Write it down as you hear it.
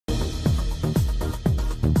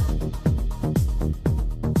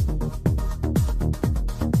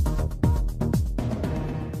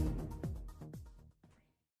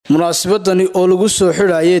munaasabadani oo lagu soo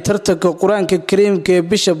xidhayay tartanka Quraanka Kariimka ee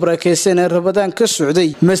bisha barakeysan ee Ramadaan ka socday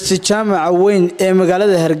Masjid Jaamac Weyn ee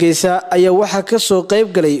magaalada Hargeysa ayaa waxa ka soo qayb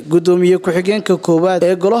galay gudoomiye ku-xigeenka koowaad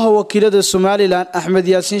ee golaha wakiilada Soomaaliland Axmed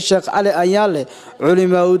Yaasiin Sheekh Cali Ayaale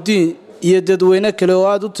culimaadudiin iyo dadweyne kale oo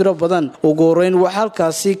aad u tiro badan ugu horeyn waxa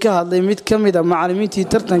halkaasi ka hadlay mid kamid ah macallimiintii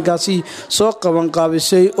tartankaasi soo qaban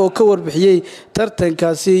qaabisay oo ka warbixiyay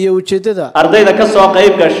tartankaasi iyo ujeedada ardayda ka soo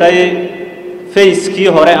qayb gashay fayskii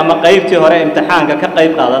hore ama qaybtii hore imtixaanka ka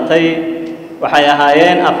qayb qaadatay waxay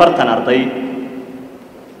ahaayeen 40 arday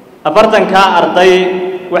 40 ka arday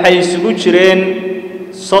waxay isugu jireen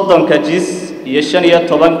 30 jis iyo 15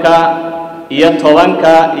 iyo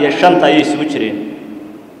 10 iyo 5 ay isugu jireen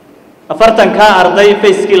 40 ka arday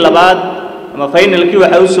fayskii labaad ama finalkii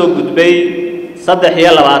waxa uu soo gudbay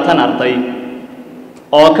 23 arday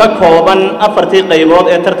oo ka kooban 4 qaybood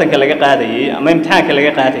ee tartanka laga qaadayay ama imtixaanka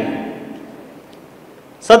laga qaadayay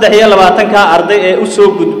 23 ka arday ee u soo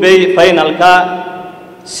gudbay finalka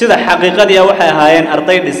sida xaqiiqadii waxay ahaayeen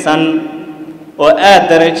arday dhisan oo aad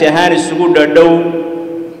darajo ahaan isugu dhadhow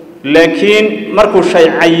laakiin markuu shay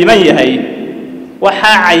cayiman yahay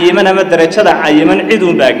waxa cayiman ama darajada cayiman cid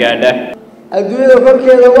u baagaadha adduunyada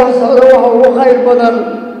korkeeda wax socdo waxa ugu khayr badan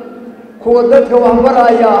kuwa dadka wax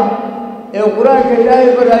baraya ee quraanka Ilaahay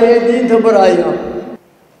baraya diinta baraya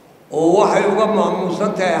oo waxay uga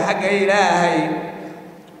maamuusan tahay xagga Ilaahay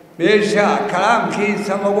meesha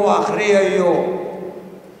kalaamkiisa lagu akhriyayo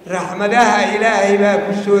raxmadaha Ilaahay baa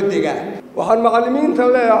ku soo dega waxaan macallimiinta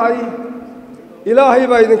leeyahay Ilaahay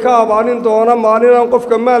baa idinka abaalin doona maalinaan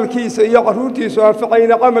qofka maalkiisa iyo caruurtiisa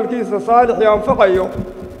anfacayna amalkiisa saalix iyo anfacayo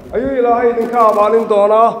ayuu Ilaahay idinka abaalin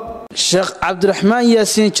doonaa Sheekh Cabdiraxmaan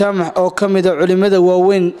Yaasiin Jaamac oo kamid ah culimada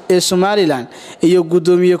waaweyn ee Soomaaliland iyo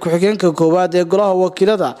gudoomiye ku-xigeenka koowaad ee golaha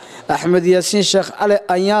wakiilada Axmed Yaasiin Sheekh Cali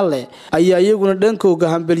Ayaale ayaa iyaguna dhankooda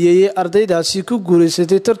hambalyeeyay ardaydaasi ku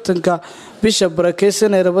guuleysatay tartanka bisha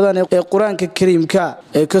barakeysan ee Ramadaan ee Quraanka Kariimka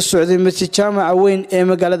ee ka socday Masjid Jaamac Weyn ee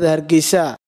magaalada Hargeysa.